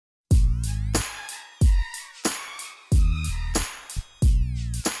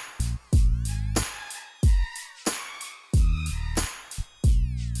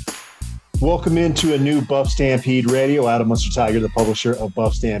Welcome into a new Buff Stampede Radio. Adam Munster-Tiger, the publisher of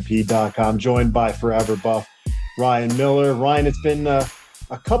BuffStampede.com, joined by Forever Buff Ryan Miller. Ryan, it's been a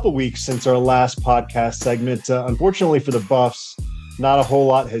couple weeks since our last podcast segment. Unfortunately for the Buffs, not a whole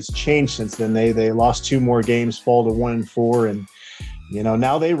lot has changed since then. They lost 2 more games, fall to 1-4, and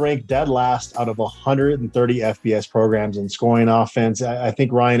now they rank dead last out of 130 FBS programs in scoring offense. I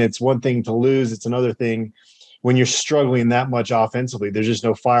think, Ryan, it's one thing to lose; it's another thing when you're struggling that much offensively. There's just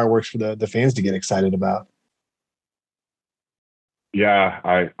no fireworks for the fans to get excited about. Yeah,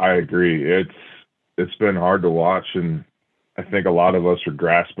 I agree. It's been hard to watch, and I think a lot of us are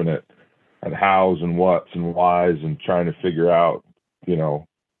grasping at hows and whats and whys and trying to figure out,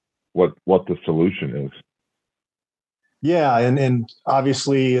 what the solution is. Yeah, and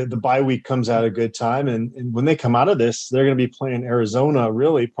obviously the bye week comes at a good time, and when they come out of this, they're going to be playing Arizona,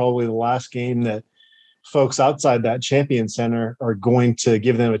 really probably the last game that folks outside that Champion Center are going to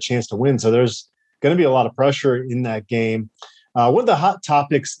give them a chance to win. So there's going to be a lot of pressure in that game. One of the hot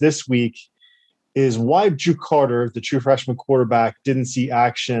topics this week is why Drew Carter, the true freshman quarterback, didn't see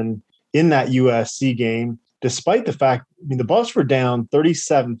action in that USC game, despite the fact, the Buffs were down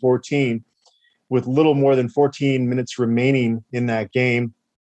 37-14 with little more than 14 minutes remaining in that game.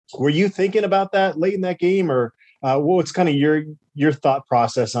 Were you thinking about that late in that game, or what's kind of your thought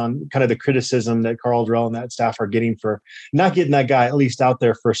process on kind of the criticism that Carl Dorrell and that staff are getting for not getting that guy at least out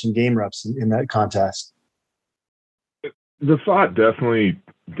there for some game reps in that contest? The thought definitely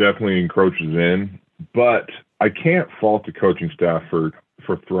encroaches in, but I can't fault the coaching staff for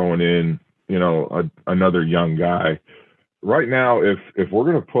throwing in, another young guy. Right now, if we're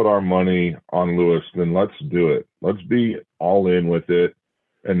going to put our money on Lewis, then let's do it. Let's be all in with it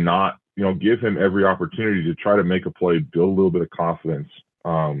and not, give him every opportunity to try to make a play, build a little bit of confidence.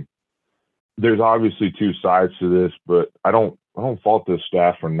 There's obviously 2 sides to this, but I don't fault the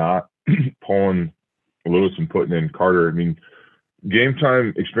staff for not pulling Lewis and putting in Carter. I mean, game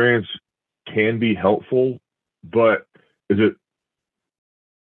time experience can be helpful, but is it,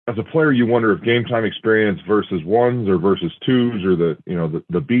 as a player, you wonder if game time experience versus 1s or versus 2s or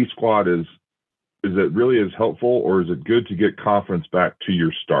the B squad is it really as helpful, or is it good to get confidence back to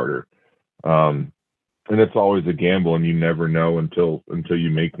your starter? And it's always a gamble, and you never know until you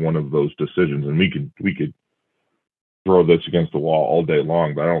make one of those decisions. And we could throw this against the wall all day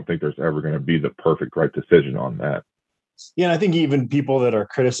long, but I don't think there's ever going to be the perfect right decision on that. Yeah, and I think even people that are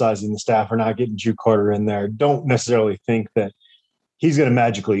criticizing the staff for not getting Drew Carter in there don't necessarily think that he's going to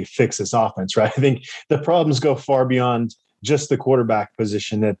magically fix this offense, right? I think the problems go far beyond just the quarterback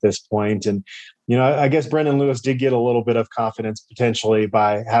position at this point. And, I guess Brendan Lewis did get a little bit of confidence potentially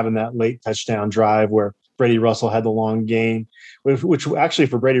by having that late touchdown drive where Brady Russell had the long gain, which actually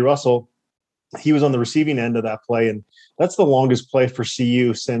for Brady Russell, he was on the receiving end of that play. And that's the longest play for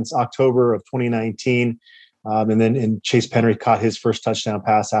CU since October of 2019. And Chase Penry caught his first touchdown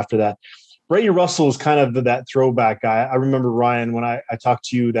pass after that. Brady Russell is kind of that throwback guy. I remember, Ryan, when I talked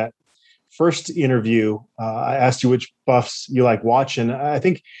to you that first interview, I asked you which Buffs you like watching. I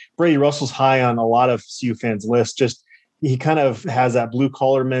think Brady Russell's high on a lot of CU fans' list. Just he kind of has that blue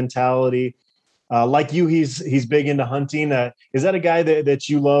collar mentality. Like you, he's big into hunting. Is that a guy that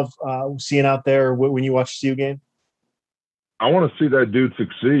you love seeing out there when you watch a CU game? I want to see that dude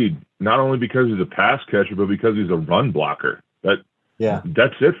succeed, not only because he's a pass catcher, but because he's a run blocker. That's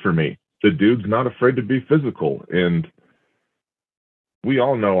it for me. The dude's not afraid to be physical, and we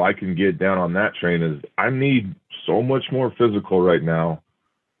all know I can get down on that train. Is I need so much more physical right now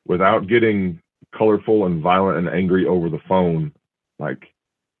without getting colorful and violent and angry over the phone. Like,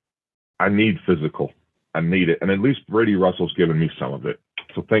 I need physical. I need it. And at least Brady Russell's given me some of it.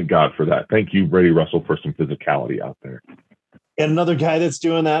 So thank God for that. Thank you, Brady Russell, for some physicality out there. And another guy that's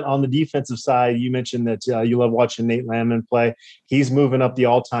doing that on the defensive side, you mentioned that you love watching Nate Landman play. He's moving up the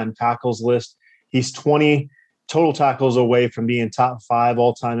all-time tackles list. He's 20 total tackles away from being top 5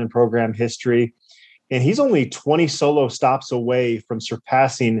 all-time in program history. And he's only 20 solo stops away from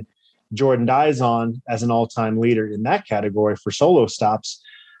surpassing Jordan Dizon as an all-time leader in that category for solo stops.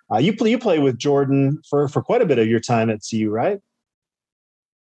 You play with Jordan for quite a bit of your time at CU, right?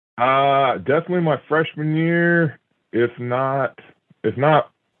 Definitely my freshman year. If not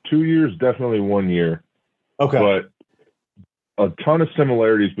 2 years, definitely 1 year. Okay. But a ton of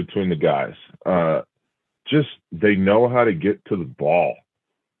similarities between the guys. Just they know how to get to the ball.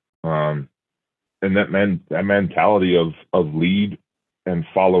 And that mentality of lead and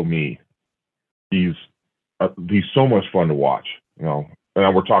follow me. He's so much fun to watch,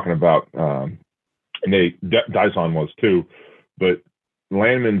 And we're talking about Nate Dizon was too, but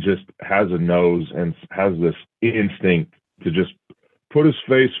Landman just has a nose and has this instinct to just put his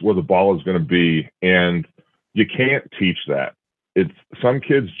face where the ball is going to be, and you can't teach that. It's some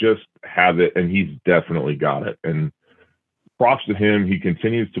kids just have it, and he's definitely got it. And props to him. He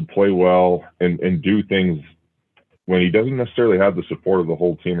continues to play well and do things when he doesn't necessarily have the support of the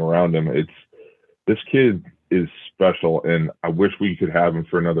whole team around him. This kid is special, and I wish we could have him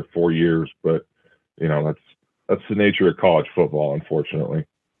for another 4 years, but that's the nature of college football, unfortunately.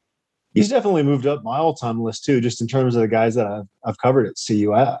 He's definitely moved up my all-time list too, just in terms of the guys that I've covered at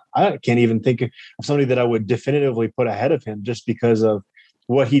CU. I can't even think of somebody that I would definitively put ahead of him just because of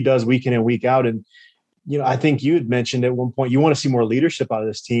what he does week in and week out. And, I think you had mentioned at one point you want to see more leadership out of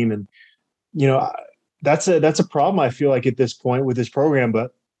this team. And, that's a problem I feel like at this point with this program.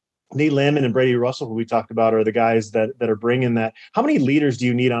 But Nate Landman and Brady Russell, who we talked about, are the guys that are bringing that. How many leaders do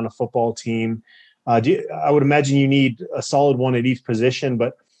you need on a football team? I would imagine you need a solid one at each position,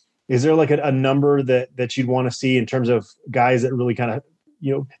 but is there like a number that you'd want to see in terms of guys that really kind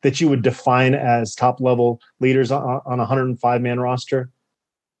of, that you would define as top level leaders on a 105-man roster?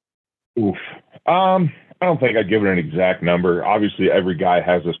 Oof. I don't think I'd give it an exact number. Obviously, every guy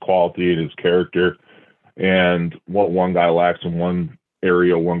has his quality and his character, and what one guy lacks in one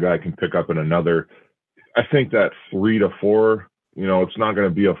area, one guy can pick up in another. I think that 3 to 4, it's not going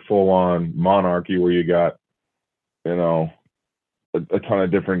to be a full-on monarchy where you got, a ton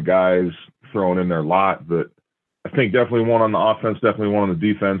of different guys throwing in their lot, but I think definitely one on the offense, definitely one on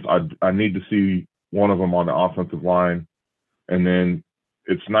the defense. I need to see one of them on the offensive line, and then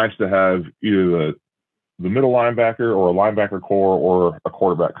it's nice to have either the middle linebacker or a linebacker core or a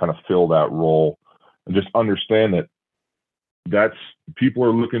quarterback kind of fill that role, and just understand that's people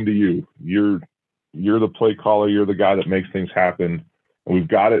are looking to you. You're the play caller. You're the guy that makes things happen. And we've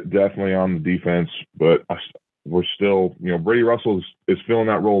got it definitely on the defense, but we're still, Brady Russell is filling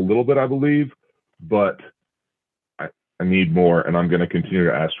that role a little bit, I believe, but I need more, and I'm going to continue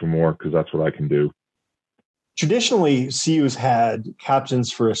to ask for more because that's what I can do. Traditionally, CU's had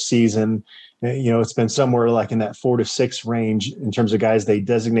captains for a season. It's been somewhere like in that 4 to 6 range in terms of guys they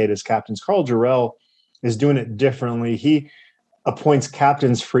designate as captains. Karl Dorrell is doing it differently. He appoints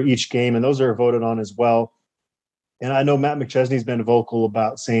captains for each game, and those are voted on as well. And I know Matt McChesney's been vocal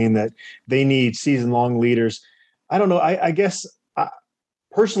about saying that they need season-long leaders. I don't know. I guess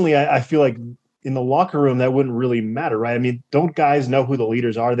personally, I feel like in the locker room that wouldn't really matter, right? I mean, don't guys know who the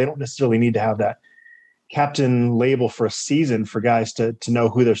leaders are? They don't necessarily need to have that captain label for a season for guys to know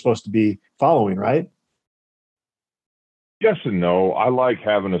who they're supposed to be following, right? Yes and no. I like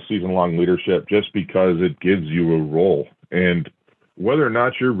having a season-long leadership just because it gives you a role. And whether or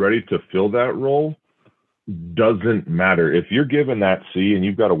not you're ready to fill that role doesn't matter. If you're given that C and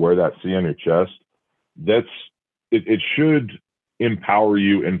you've got to wear that C on your chest, it should empower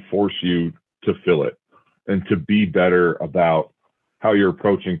you and force you to fill it and to be better about how you're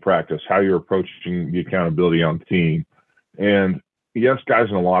approaching practice, how you're approaching the accountability on the team. And yes, guys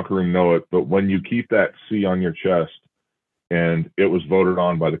in the locker room know it, but when you keep that C on your chest and it was voted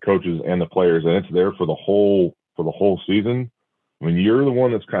on by the coaches and the players and it's there for the whole season, when you're the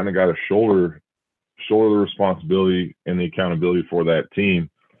one that's kind of got to shoulder the responsibility and the accountability for that team.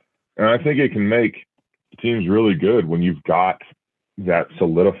 And I think it can make teams really good when you've got that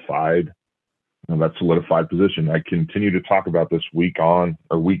solidified position. I continue to talk about this week on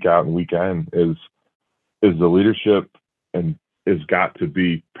or week out and week in is the leadership and it's got to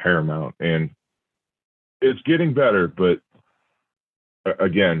be paramount, and it's getting better, but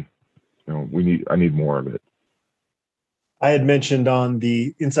again, I need more of it. I had mentioned on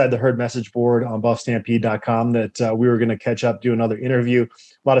the Inside the Herd message board on buffstampede.com that we were going to catch up, do another interview.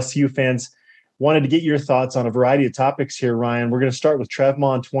 A lot of CU fans wanted to get your thoughts on a variety of topics here, Ryan. We're going to start with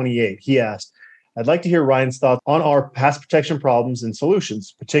Trevmon28. He asked, I'd like to hear Ryan's thoughts on our pass protection problems and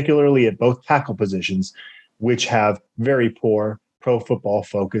solutions, particularly at both tackle positions, which have very poor Pro Football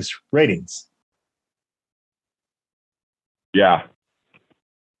Focus ratings. Yeah,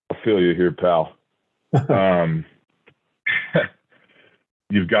 I feel you here, pal.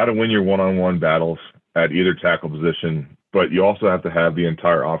 You've got to win your one-on-one battles at either tackle position, but you also have to have the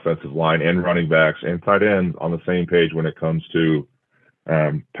entire offensive line and running backs and tight ends on the same page when it comes to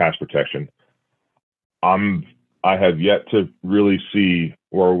pass protection. I have yet to really see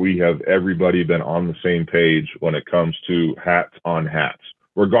where we have everybody been on the same page when it comes to hats on hats,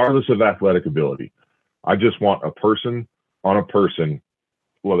 regardless of athletic ability. I just want a person on a person,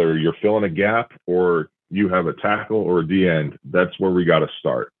 whether you're filling a gap or you have a tackle or a D end. That's where we got to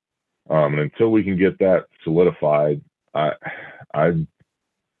start. And until we can get that solidified, I'm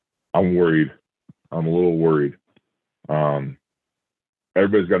worried. I'm a little worried.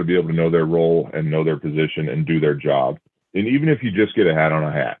 Everybody's got to be able to know their role and know their position and do their job. And even if you just get a hat on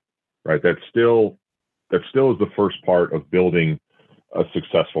a hat, right? That still is the first part of building a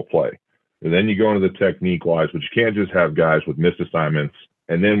successful play. And then you go into the technique wise, but you can't just have guys with missed assignments.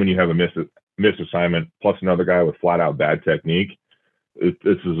 And then when you have a missed assignment plus another guy with flat out bad technique, this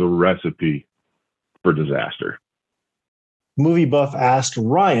is a recipe for disaster. Movie Buff asked,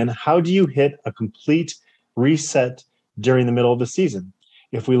 Ryan, how do you hit a complete reset during the middle of the season?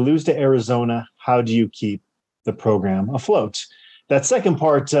 If we lose to Arizona, how do you keep the program afloat? That second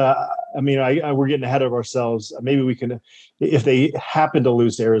part, we're getting ahead of ourselves. Maybe we can, if they happen to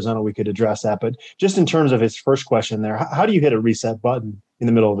lose to Arizona, we could address that. But just in terms of his first question there, how do you hit a reset button in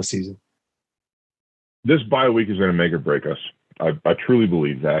the middle of the season? This bye week is going to make or break us. I truly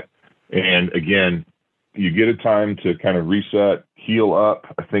believe that. And again, you get a time to kind of reset, heal up.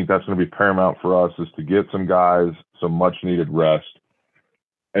 I think that's going to be paramount for us, is to get some guys some much needed rest.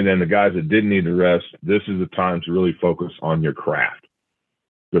 And then the guys that didn't need the rest, this is the time to really focus on your craft.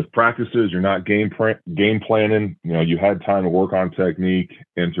 With practices, you're not game planning. You had time to work on technique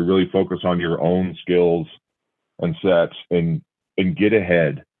and to really focus on your own skills and sets and get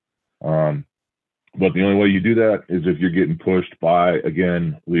ahead. But the only way you do that is if you're getting pushed by,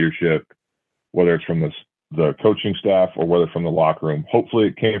 again, leadership, whether it's from the coaching staff or whether from the locker room. Hopefully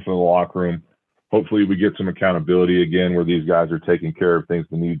it came from the locker room. Hopefully we get some accountability again where these guys are taking care of things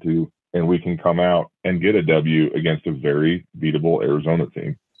they need to, and we can come out and get a W against a very beatable Arizona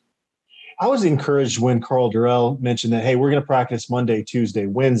team. I was encouraged when Carl Durrell mentioned that, hey, we're going to practice Monday, Tuesday,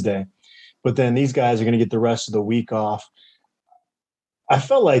 Wednesday, but then these guys are going to get the rest of the week off. I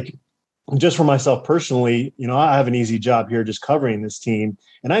felt like, just for myself personally, I have an easy job here just covering this team,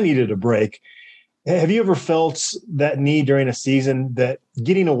 and I needed a break. Have you ever felt that need during a season that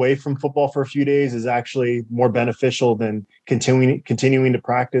getting away from football for a few days is actually more beneficial than continuing to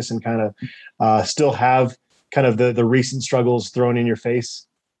practice and kind of still have kind of the recent struggles thrown in your face?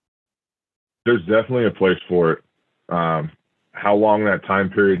 There's definitely a place for it. How long that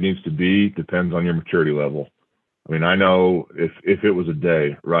time period needs to be depends on your maturity level. I mean, I know if it was a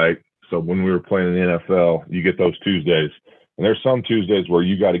day, right? So when we were playing in the NFL, you get those Tuesdays. And there's some Tuesdays where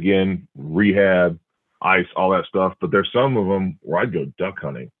you got, again, rehab, ice, all that stuff. But there's some of them where I'd go duck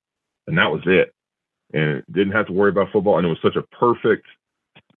hunting, and that was it. And didn't have to worry about football. And it was such a perfect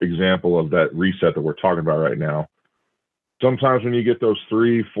example of that reset that we're talking about right now. Sometimes when you get those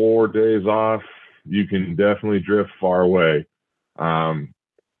 3-4 days off, you can definitely drift far away.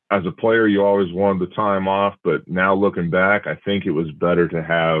 As a player, you always wanted the time off. But now looking back, I think it was better to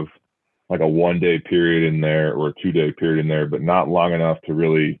have like a 1-day period in there or a 2-day period in there, but not long enough to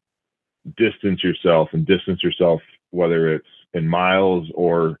really distance yourself, whether it's in miles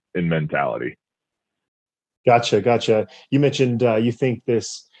or in mentality. Gotcha. You mentioned you think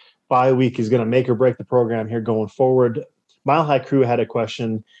this bye week is going to make or break the program here going forward. Mile High Crew had a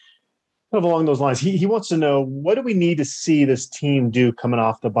question kind of along those lines. He wants to know, what do we need to see this team do coming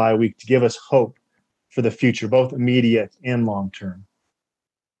off the bye week to give us hope for the future, both immediate and long-term?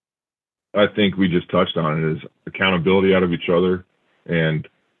 I think we just touched on it, is accountability out of each other and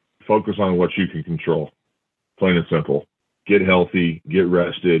focus on what you can control. Plain and simple. Get healthy, get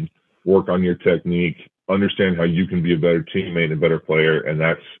rested, work on your technique, understand how you can be a better teammate and a better player. And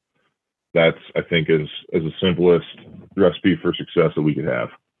that's I think is the simplest recipe for success that we could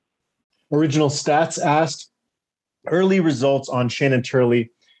have. Original Stats asked, early results on Shannon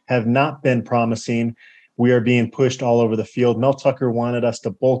Turley have not been promising. We are being pushed all over the field. Mel Tucker wanted us to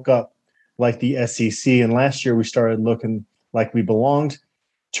bulk up like the SEC, and last year we started looking like we belonged.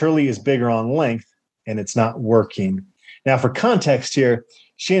 Turley is bigger on length, and it's not working. Now, for context here,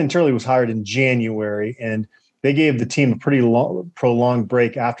 Shannon Turley was hired in January, and they gave the team a pretty prolonged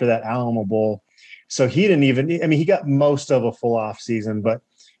break after that Alamo Bowl. So he didn't even – he got most of a full off season, but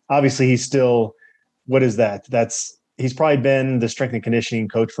obviously he's still – what is that? He's probably been the strength and conditioning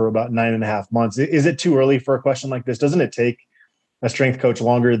coach for about 9.5 months. Is it too early for a question like this? Doesn't it take a strength coach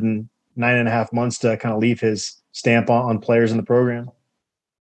longer than 9.5 months to kind of leave his stamp on players in the program?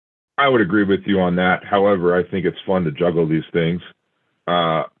 I would agree with you on that. However, I think it's fun to juggle these things.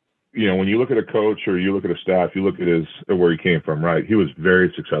 When you look at a coach or you look at a staff, you look at where he came from, right? He was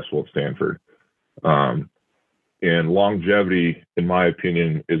very successful at Stanford. And longevity, in my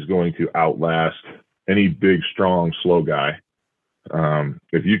opinion, is going to outlast any big, strong, slow guy.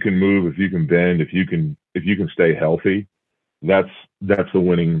 If you can move, if you can bend, if you can stay healthy, that's a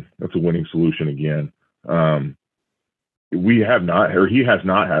winning solution again. He has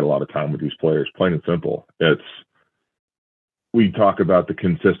not had a lot of time with these players, plain and simple. We talk about the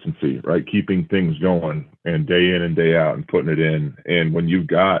consistency, right? Keeping things going and day in and day out and putting it in. And when you've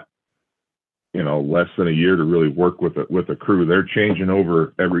got less than a year to really work with a crew. They're changing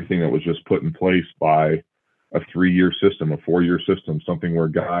over everything that was just put in place by a 3-year system, a 4-year system, something where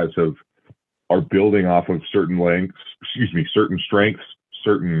guys are building off of certain strengths,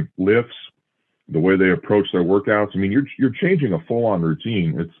 certain lifts, the way they approach their workouts. I mean, you're changing a full-on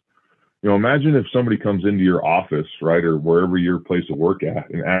routine. It's, imagine if somebody comes into your office, right, or wherever your place of work at,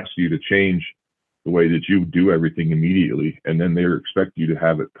 and asks you to change the way that you do everything immediately, and then they expect you to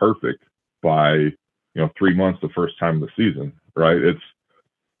have it perfect by 3 months the first time of the season, right?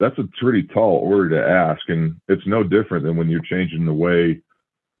 That's a pretty tall order to ask, and it's no different than when you're changing the way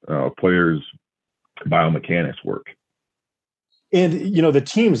players' biomechanics work. And the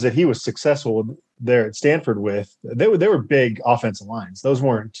teams that he was successful there at Stanford with, they were big offensive lines. Those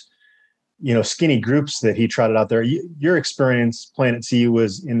weren't skinny groups that he trotted out there. Your experience playing at CU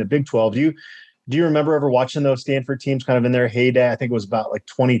was in the Big 12. Do you remember ever watching those Stanford teams kind of in their heyday? I think it was about like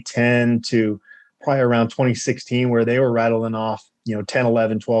 2010 to probably around 2016, where they were rattling off 10,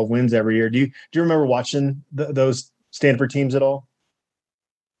 11, 12 wins every year. Do you remember watching those Stanford teams at all?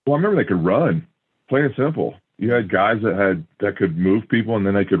 Well, I remember they could run, plain and simple. You had guys that could move people, and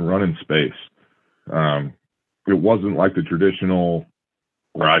then they could run in space. It wasn't like the traditional,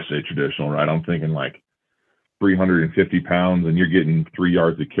 or I say traditional, right? I'm thinking like 350 pounds and you're getting 3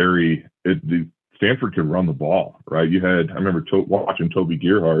 yards to carry. Stanford could run the ball, right? I remember watching Toby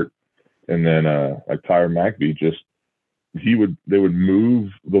Gerhart, and then like Tyron McVie, they would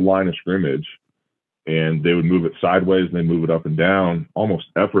move the line of scrimmage, and they would move it sideways and they move it up and down almost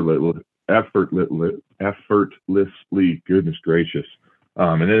effortlessly. Goodness gracious.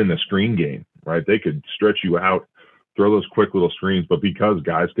 And then in the screen game, right, they could stretch you out, throw those quick little screens, but because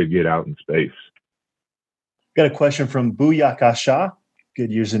guys could get out in space. Got a question from Booyaka Shah. Good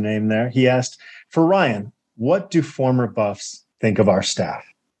username there. He asked, for Ryan, what do former Buffs think of our staff?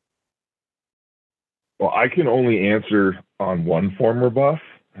 Well, I can only answer on one former Buff,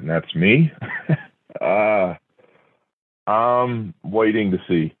 and that's me. I'm waiting to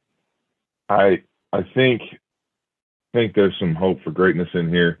see. I think there's some hope for greatness in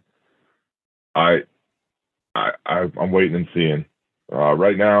here. I'm waiting and seeing.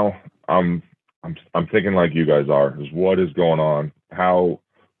 Right now, I'm thinking like you guys are. Is what is going on?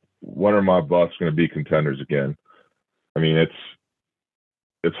 When are my Buffs going to be contenders again? I mean,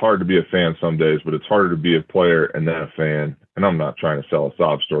 it's hard to be a fan some days, but it's harder to be a player and then a fan. And I'm not trying to sell a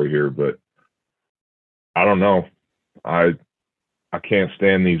sob story here, but I don't know. I can't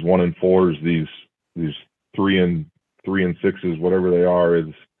stand these 1-4s, these 3-6s, whatever they are.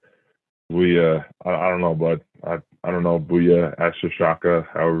 I don't know, bud. I don't know. Booyah, Ashashaka,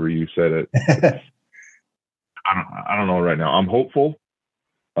 however you said it. I don't know right now. I'm hopeful.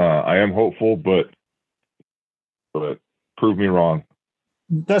 I am hopeful, but prove me wrong.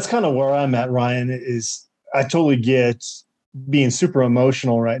 That's kind of where I'm at, Ryan. Is I totally get being super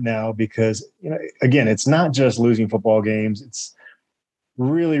emotional right now because again, it's not just losing football games. It's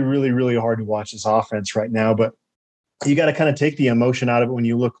really, really, really hard to watch this offense right now. But you got to kind of take the emotion out of it when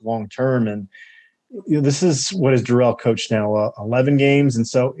you look long term. And this is what has Dorrell coached now 11 games, and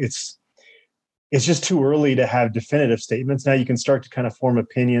so it's just too early to have definitive statements. Now you can start to kind of form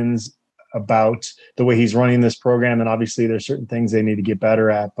opinions about the way he's running this program. And obviously there's certain things they need to get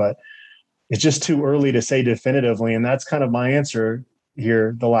better at, but it's just too early to say definitively. And that's kind of my answer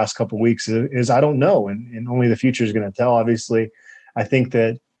here the last couple of weeks is I don't know. And only the future is going to tell. Obviously, I think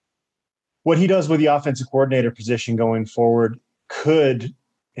that what he does with the offensive coordinator position going forward could,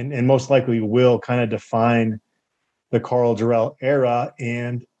 and most likely will, kind of define the Karl Dorrell era.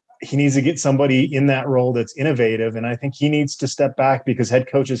 And he needs to get somebody in that role that's innovative. And I think he needs to step back because head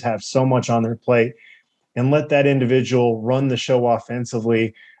coaches have so much on their plate and let that individual run the show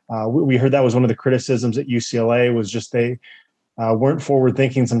offensively. We heard that was one of the criticisms at UCLA was just they weren't forward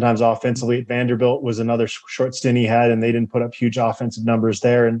thinking sometimes offensively. At Vanderbilt was another short stint he had, and they didn't put up huge offensive numbers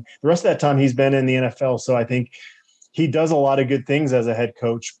there. And the rest of that time he's been in the NFL. So I think he does a lot of good things as a head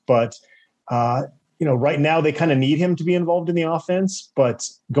coach, but right now they kind of need him to be involved in the offense, but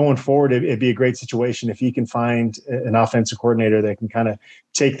going forward, it'd be a great situation if he can find an offensive coordinator that can kind of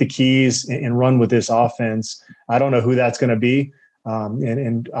take the keys and run with this offense. I don't know who that's going to be.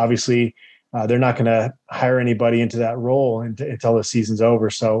 And obviously they're not going to hire anybody into that role until the season's over.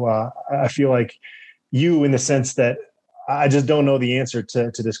 So I feel like you, in the sense that I just don't know the answer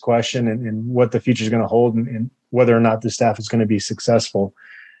to this question and what the future is going to hold and whether or not the staff is going to be successful.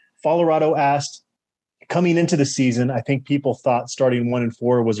 Colorado asked, coming into the season, I think people thought starting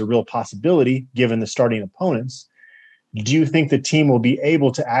 1-4 was a real possibility given the starting opponents. Do you think the team will be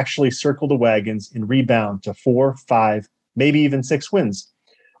able to actually circle the wagons and rebound to 4, 5, maybe even 6 wins?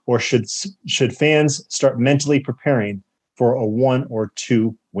 or should fans start mentally preparing for a 1 or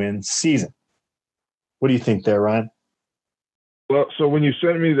 2 win season? What do you think there, Ryan? Well, so when you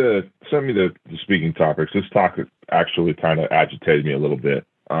sent me the speaking topics, this topic actually kind of agitated me a little bit.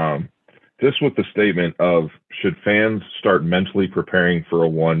 Just with the statement of should fans start mentally preparing for a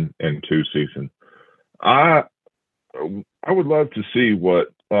 1 and 2 season? I would love to see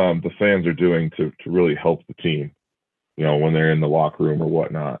what the fans are doing to really help the team, when they're in the locker room or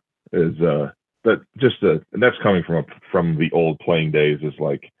whatnot. And that's coming from the old playing days. Is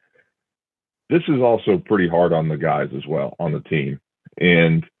like, this is also pretty hard on the guys as well on the team,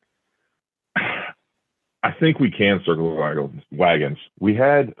 and I think we can circle the wagons. We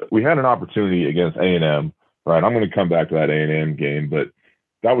had an opportunity against A&M, right? I'm going to come back to that A&M game, but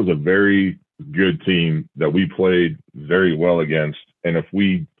that was a very good team that we played very well against. And if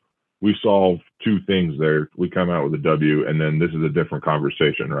we solve 2 things there, we come out with a W, and then this is a different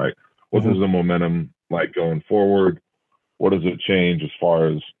conversation, right? What is the momentum like going forward? What does it change as far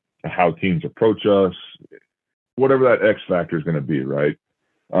as how teams approach us? Whatever that X factor is going to be, right?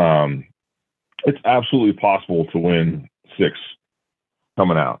 It's absolutely possible to win 6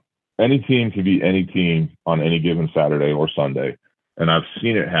 coming out. Any team can beat any team on any given Saturday or Sunday, and I've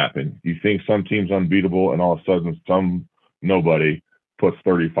seen it happen. You think some team's unbeatable, and all of a sudden some nobody puts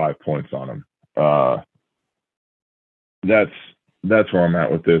 35 points on them. That's where I'm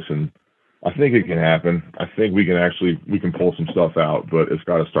at with this, and I think it can happen. I think we can pull some stuff out, but it's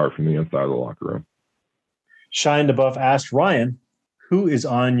got to start from the inside of the locker room. Shine to Buff asked Ryan, who is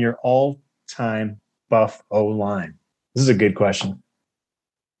on your all-time Buff O-line? This is a good question.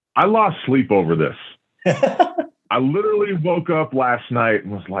 I lost sleep over this. I literally woke up last night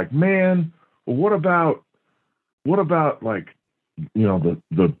and was like, man, what about like,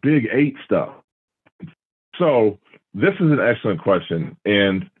 the Big 8 stuff? So this is an excellent question,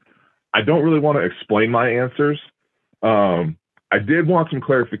 and I don't really want to explain my answers. I did want some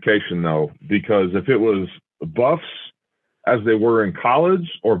clarification, though, because if it was Buffs as they were in college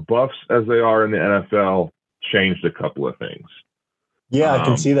or Buffs as they are in the NFL, changed a couple of things. Yeah, I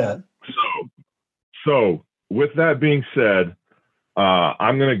can see that. So with that being said,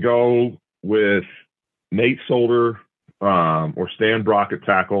 I'm going to go with Nate Solder or Stan Brock at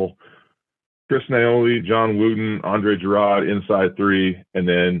tackle, Chris Naoli, John Wooden, Andre Gerard inside 3, and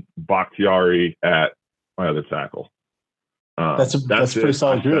then Bakhtiari at my other tackle. That's a pretty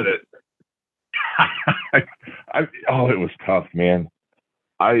solid group. It was tough, man.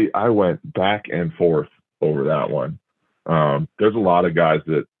 I went back and forth over that one. There's a lot of guys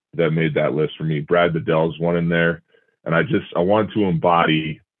that made that list for me. Brad Bedell's one in there, and I wanted to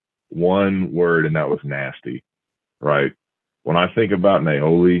embody one word, and that was nasty, right? When I think about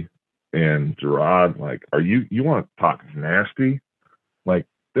Naoli and Gerard, like, you want to talk nasty? Like,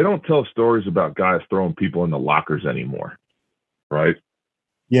 they don't tell stories about guys throwing people in the lockers anymore, right?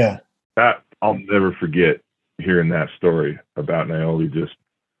 Yeah. That I'll never forget hearing that story about Naoli just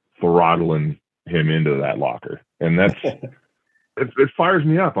throttling him into that locker. And that's it fires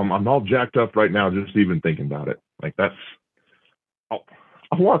me up. I'm all jacked up right now just even thinking about it. Like, I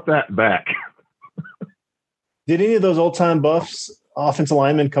want that back. Did any of those old-time Buffs offensive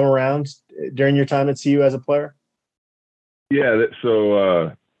linemen come around during your time at CU as a player? Yeah,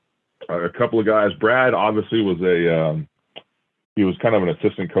 so a couple of guys. Brad obviously was he was kind of an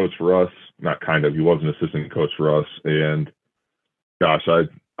assistant coach for us. Not kind of, he was an assistant coach for us. And gosh, I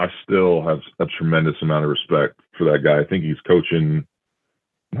still have a tremendous amount of respect for that guy. I think he's coaching,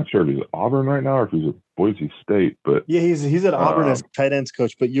 I'm not sure if he's at Auburn right now or if he's at Boise State, but yeah, he's at Auburn as tight ends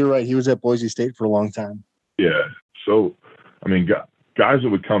coach, but you're right, he was at Boise State for a long time. Yeah. So, I mean, guys that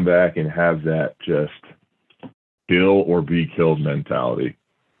would come back and have that just kill or be killed mentality.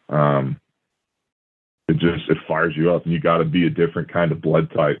 It fires you up, and you got to be a different kind of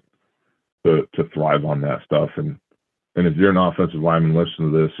blood type to thrive on that stuff. And if you're an offensive lineman,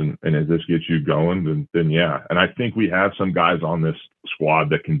 listen to this, and if this gets you going, then yeah. And I think we have some guys on this squad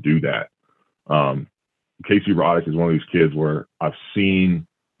that can do that. Casey Roddick is one of these kids where I've seen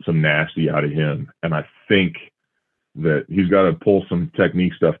some nasty out of him, and I think that he's got to pull some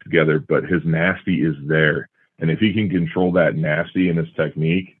technique stuff together, but his nasty is there. And if he can control that nasty and his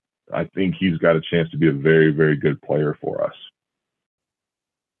technique, I think he's got a chance to be a very, very good player for us.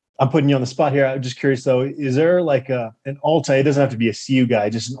 I'm putting you on the spot here. I'm just curious, though, is there like an all-time, it doesn't have to be a CU guy,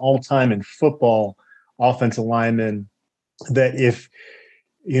 just an all-time in football offensive lineman that if,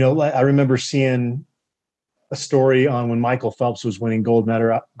 I remember seeing a story on when Michael Phelps was winning gold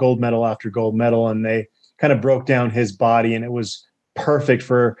medal after gold medal, and they kind of broke down his body, and it was perfect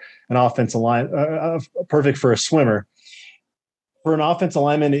for an offensive line, perfect for a swimmer. For an offensive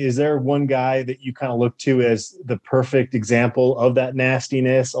lineman, is there one guy that you kind of look to as the perfect example of that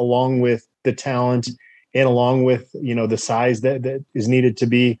nastiness, along with the talent and along with, the size that is needed to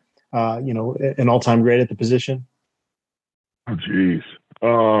be, an all-time great at the position? Oh, geez.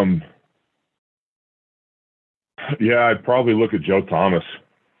 Yeah, I'd probably look at Joe Thomas.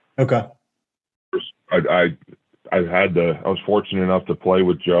 Okay. I was fortunate enough to play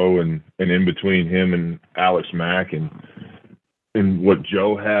with Joe, and in between him and Alex Mack, and what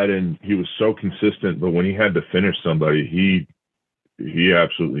Joe had, and he was so consistent, but when he had to finish somebody, he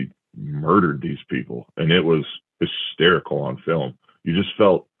absolutely murdered these people, and it was hysterical on film. You just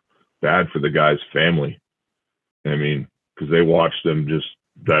felt bad for the guy's family. I mean, because they watched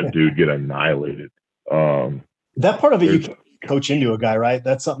that dude get annihilated. That part of it, you can coach into a guy, right?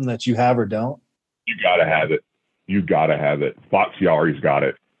 That's something that you have or don't. You got to have it. Bakhtiari's got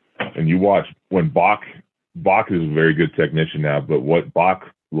it. And you watch when Bach is a very good technician now, but what Bach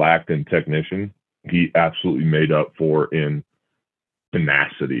lacked in technician, he absolutely made up for in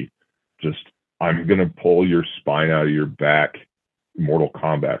tenacity. Just, I'm going to pull your spine out of your back, Mortal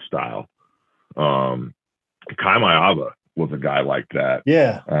Kombat style. Kai Maiava was a guy like that.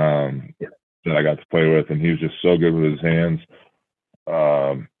 Yeah. That I got to play with, and he was just so good with his hands.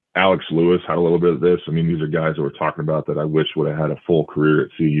 Alex Lewis had a little bit of this. I mean, these are guys that we're talking about that I wish would have had a full career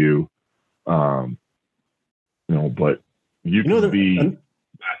at CU. But you can be.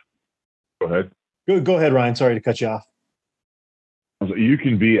 Go ahead. Go ahead, Ryan. Sorry to cut you off. You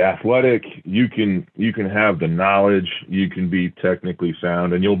can be athletic. You can have the knowledge. You can be technically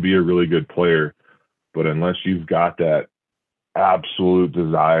sound, and you'll be a really good player. But unless you've got that absolute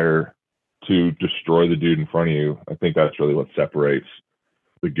desire to destroy the dude in front of you, I think that's really what separates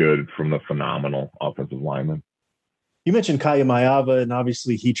the good from the phenomenal offensive lineman. You mentioned Kaya Maiava, and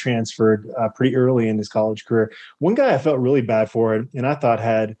obviously he transferred pretty early in his college career. One guy I felt really bad for, and I thought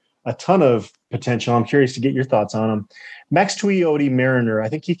had a ton of potential. I'm curious to get your thoughts on him. Max Tuioti Mariner, I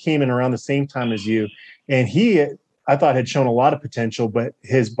think he came in around the same time as you, and I thought had shown a lot of potential, but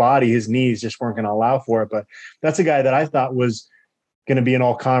his body, his knees just weren't going to allow for it. But that's a guy that I thought was going to be an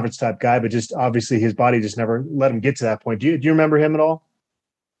all-conference type guy, but just obviously his body just never let him get to that point. Do you remember him at all?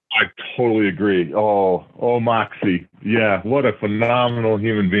 I totally agree. Oh, Moxie. Yeah, what a phenomenal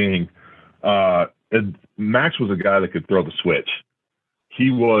human being. And Max was a guy that could throw the switch.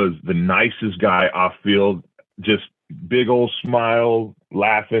 He was the nicest guy off field, just big old smile,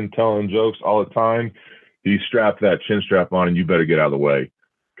 laughing, telling jokes all the time. He strapped that chin strap on, and you better get out of the way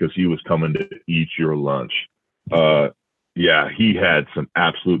because he was coming to eat your lunch. Yeah, he had some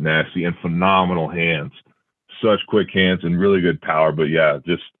absolute nasty and phenomenal hands. Such quick hands and really good power. But yeah,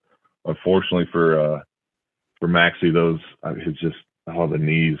 just unfortunately for Maxie, the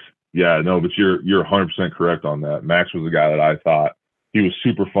knees. Yeah, no, but you're 100% correct on that. Max was a guy that I thought he was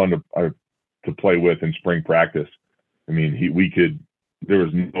super fun to play with in spring practice. I mean, there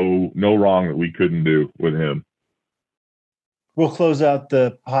was no wrong that we couldn't do with him. We'll close out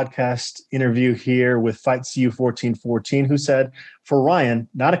the podcast interview here with Fight CU 1414, who said, "For Ryan,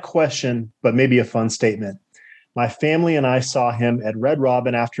 not a question, but maybe a fun statement. My family and I saw him at Red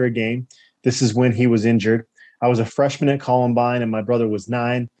Robin after a game. This is when he was injured. I was a freshman at Columbine and my brother was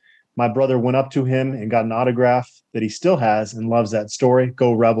 9. My brother went up to him and got an autograph that he still has and loves that story.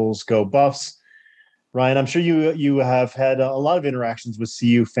 Go Rebels, go Buffs." Ryan, I'm sure you have had a lot of interactions with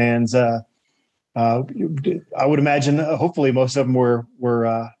CU fans. I would imagine, hopefully, most of them were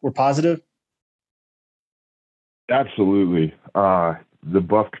positive. Absolutely. The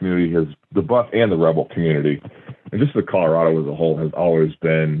Buff community the Buff and the Rebel community, and just the Colorado as a whole, has always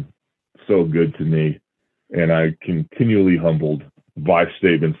been so good to me. And I continually humbled by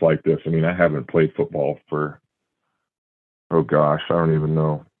statements like this. I mean, I haven't played football for, I don't even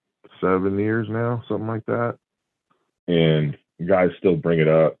know, 7 years now, something like that. And guys still bring it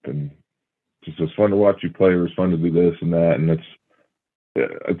up, and it's fun to watch you play. It was fun to do this and that, and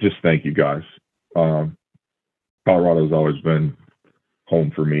just thank you guys. Colorado's always been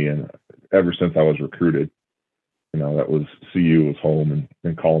home for me, and ever since I was recruited, that was CU was home,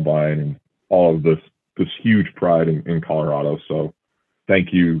 and Columbine, and all of this huge pride in Colorado. So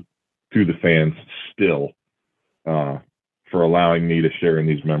thank you to the fans still for allowing me to share in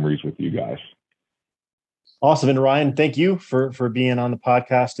these memories with you guys. Awesome. And Ryan, thank you for being on the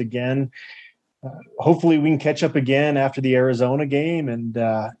podcast again. Hopefully we can catch up again after the Arizona game. And,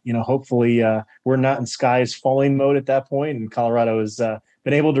 hopefully we're not in sky is falling mode at that point, and Colorado has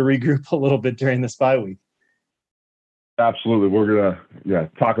been able to regroup a little bit during this bye week. Absolutely. We're going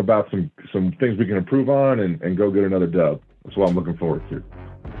to talk about some things we can improve on and go get another dub. That's what I'm looking forward to.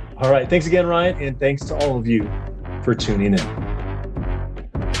 All right. Thanks again, Ryan. And thanks to all of you for tuning in.